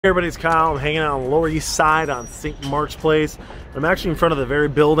Hey everybody, it's Kyle. I'm hanging out on the Lower East Side on St. Mark's Place. I'm actually in front of the very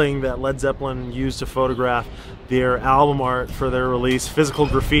building that Led Zeppelin used to photograph their album art for their release, Physical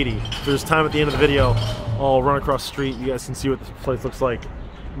Graffiti. If there's time at the end of the video, I'll run across the street. You guys can see what this place looks like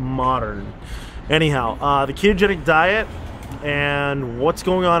modern. Anyhow, the ketogenic diet and what's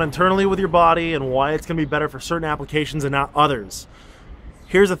going on internally with your body and why it's going to be better for certain applications and not others.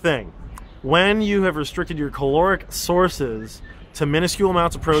 Here's the thing. When you have restricted your caloric sources to minuscule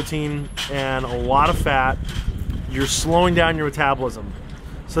amounts of protein and a lot of fat, you're slowing down your metabolism.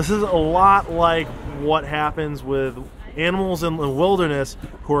 So this is a lot like what happens with animals in the wilderness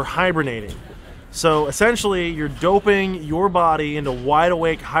who are hibernating. So essentially you're doping your body into wide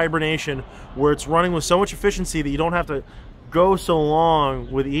awake hibernation where it's running with so much efficiency that you don't have to go so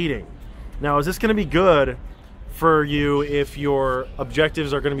long with eating. Now, is this going to be good for you if your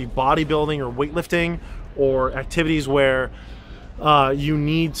objectives are going to be bodybuilding or weightlifting or activities where you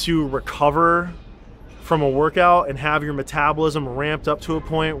need to recover from a workout and have your metabolism ramped up to a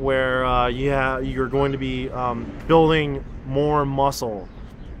point where you're going to be building more muscle?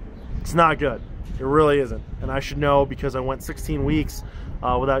 It's not good. It really isn't. And I should know because I went 16 weeks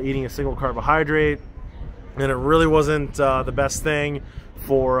without eating a single carbohydrate, and it really wasn't the best thing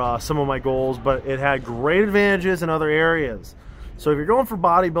for some of my goals, but it had great advantages in other areas. So if you're going for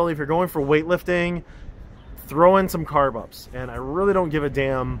bodybuilding, if you're going for weightlifting, throw in some carb ups. And I really don't give a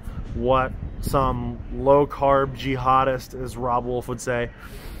damn what some low carb jihadist, as Rob Wolf would say,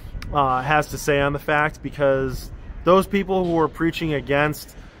 has to say on the fact, because those people who are preaching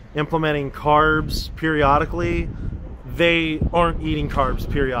against implementing carbs periodically, they aren't eating carbs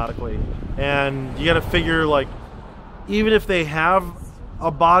periodically. And you got to figure, like, even if they have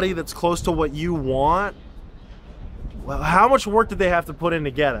a body that's close to what you want, well, how much work did they have to put in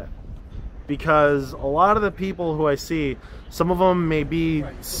to get it? Because a lot of the people who I see, some of them may be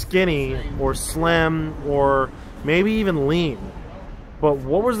skinny or slim or maybe even lean, but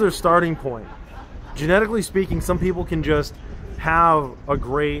what was their starting point? Genetically speaking, some people can just have a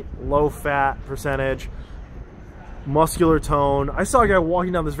great low fat percentage, muscular tone. I saw a guy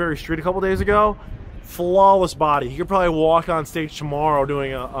walking down this very street a couple days ago, flawless body. He could probably walk on stage tomorrow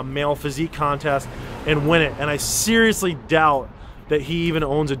doing a male physique contest and win it, and I seriously doubt that he even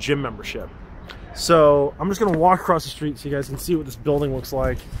owns a gym membership. So I'm just gonna walk across the street so you guys can see what this building looks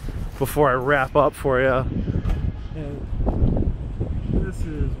like before I wrap up for you. And this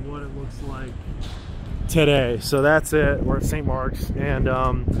is what it looks like today. So that's it. We're at St. Mark's, and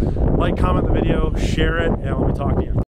like, comment the video, share it, and let me talk to you.